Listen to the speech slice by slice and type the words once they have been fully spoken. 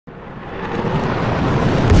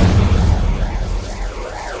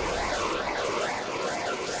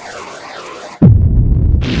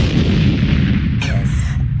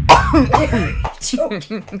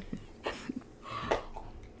Joking.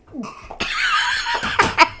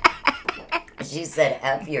 She said,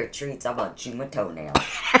 F your treats, I'm gonna chew my toenails.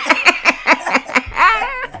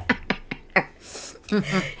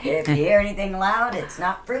 If you hear anything loud, it's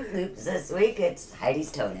not Fruit Loops this week, it's Heidi's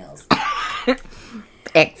toenails.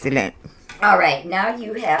 Excellent. All right, now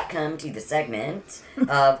you have come to the segment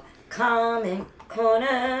of Comment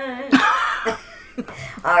Corner.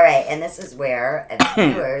 All right, and this is where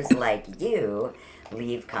viewers like you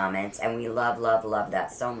leave comments, and we love, love, love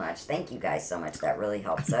that so much. Thank you guys so much. That really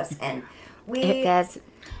helps us. And It does.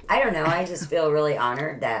 I don't know, I just feel really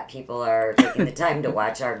honored that people are taking the time to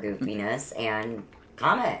watch our goofiness and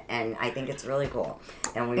comment, and I think it's really cool.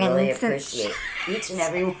 And we really appreciate each and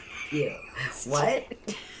every one of you. What?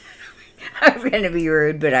 I was going to be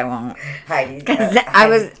rude, but I won't. Heidi,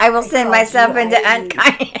 I will send myself into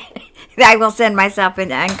unkind. I will send myself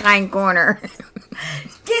into unkind corner.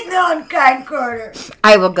 Get in the unkind corner.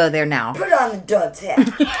 I will go there now. Put on the dunce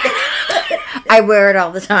hat. I wear it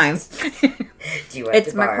all the time. Do you want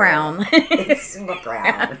It's to my borrow crown. it? It's my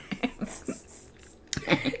crown.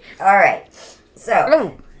 All right.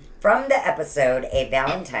 So, from the episode A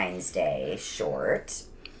Valentine's Day short,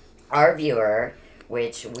 our viewer,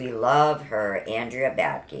 which we love her, Andrea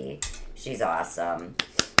Batke. She's awesome.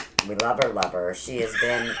 We love her. She has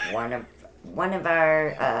been one of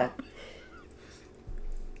our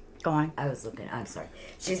Go on. I'm sorry.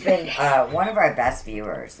 She's been one of our best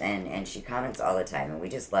viewers, and she comments all the time, and we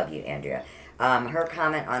just love you, Andrea. Her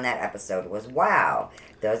comment on that episode was, wow,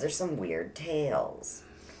 those are some weird tales.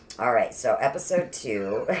 All right, so episode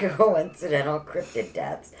 2, Coincidental Cryptid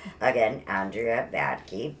Deaths. Again, Andrea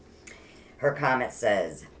Batke. Her comment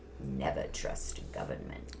says, never trust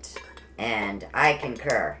government. And I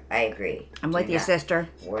concur. I agree. I'm with you, sister.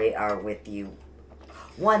 We are with you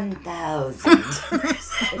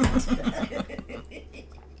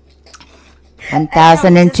 1,000%.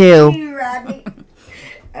 1002. You, Rodney.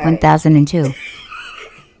 All 1002. right.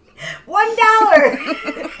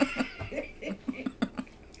 $1.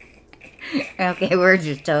 Okay, we're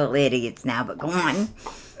just total idiots now, but go on.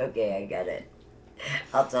 Okay, I get it.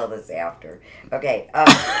 I'll tell this after. Okay,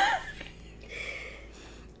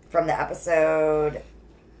 from the episode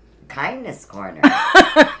Kindness Corner,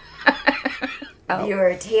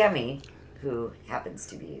 viewer Tammy, who happens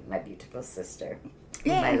to be my beautiful sister,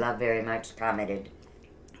 whom I love very much, commented,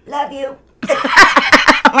 love you.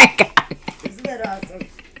 Oh my God. Isn't that awesome?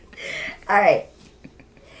 All right.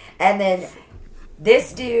 And then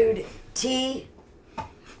this dude, T,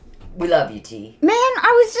 we love you, T. Man,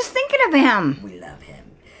 I was just thinking of him. We love him.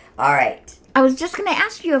 All right. I was just going to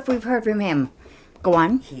ask you if we've heard from him. Go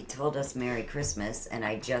on. He told us Merry Christmas, and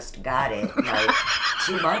I just got it like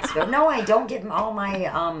 2 months ago. No, I don't get all my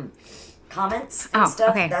comments and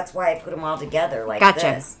stuff. Okay. That's why I put them all together like Gotcha.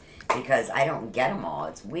 this. Because I don't get them all.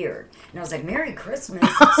 It's weird. And I was like, Merry Christmas.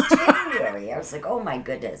 It's January. I was like, oh my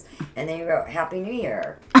goodness. And then he wrote, Happy New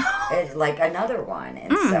Year. It's like another one.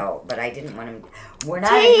 And so, but I didn't want him. We're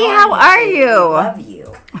not. T, how are you? We love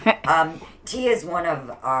you. T is one of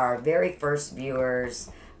our very first viewers.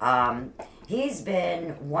 He's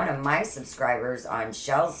been one of my subscribers on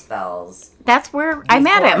Shell Spells. That's where I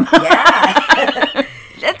met him. Yeah.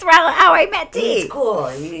 That's how I met T. He's cool.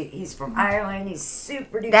 He's from Ireland. He's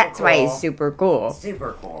super duper That's cool. why he's super cool.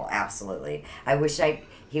 Super cool, absolutely. I wish he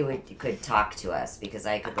could talk to us because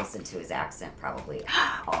I could listen to his accent probably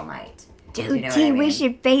all night. Dude, you know T, what I mean? we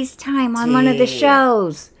should FaceTime on one of the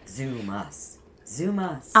shows. Zoom us. Zoom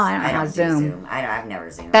us. Oh, I don't know how do Zoom. I've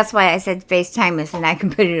never Zoomed. That's why I said FaceTime us, and I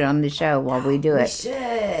can put it on the show while we do We it.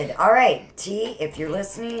 should. All right, T, if you're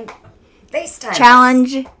listening, FaceTime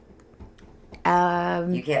Challenge. us.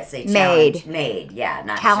 You can't say Made. challenge. Made, yeah,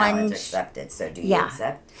 not Challenge. challenge accepted. So do you Yeah.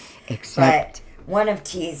 accept? Except. But one of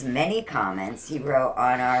T's many comments he wrote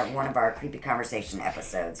on one of our Creepy Conversation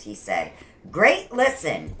episodes, he said, great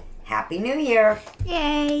listen. Happy New Year.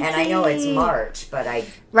 Yay. And I know it's March, but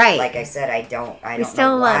Right. like I said, I don't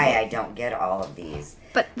still know love why it. I don't get all of these.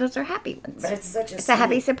 But those are happy ones. But it's a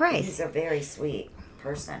happy surprise. He's a very sweet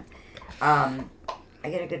person. I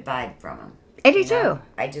get a good vibe from him. I do too.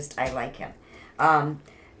 I like him.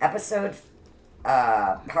 Episode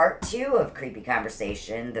part 2 of Creepy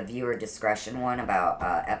Conversation, the viewer discretion one about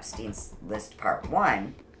Epstein's List Part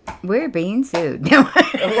 1. We're being sued.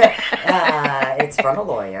 It's from a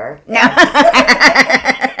lawyer.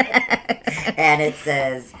 And it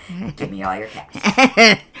says, give me all your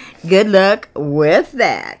cash. Good luck with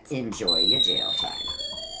that. Enjoy your jail time.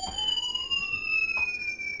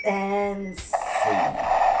 And see.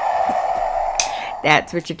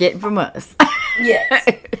 That's what you're getting from us. Yes.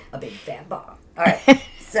 A big fat bomb. All right.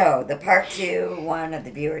 So, the part 2, 1 of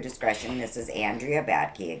the viewer discretion. This is Andrea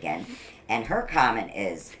Badke again. And her comment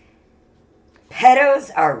is,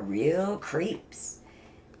 pedos are real creeps.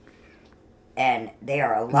 And they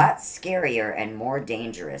are a lot scarier and more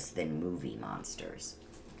dangerous than movie monsters.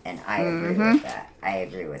 And I agree with that. I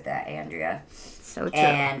agree with that, Andrea. So true.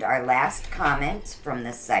 And our last comment from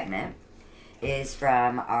this segment is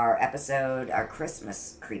from our episode, our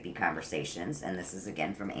Christmas Creepy Conversations. And this is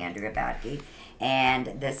again from Andrea Badke.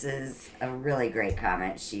 And this is a really great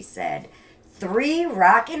comment. She said, 3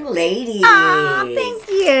 rockin' ladies. Oh, thank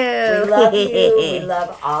you. We love you. We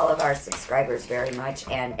love all of our subscribers very much.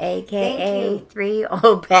 And AKA 3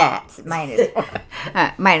 old bats. Minus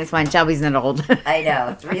 1. Minus 1. Shelby's not old. I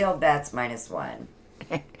know. 3 old bats minus 1.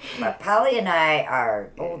 But Polly and I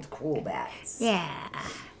are old cool bats. Yeah.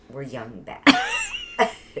 We're young bats.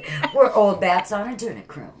 We're old bats on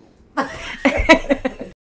adrenochrome.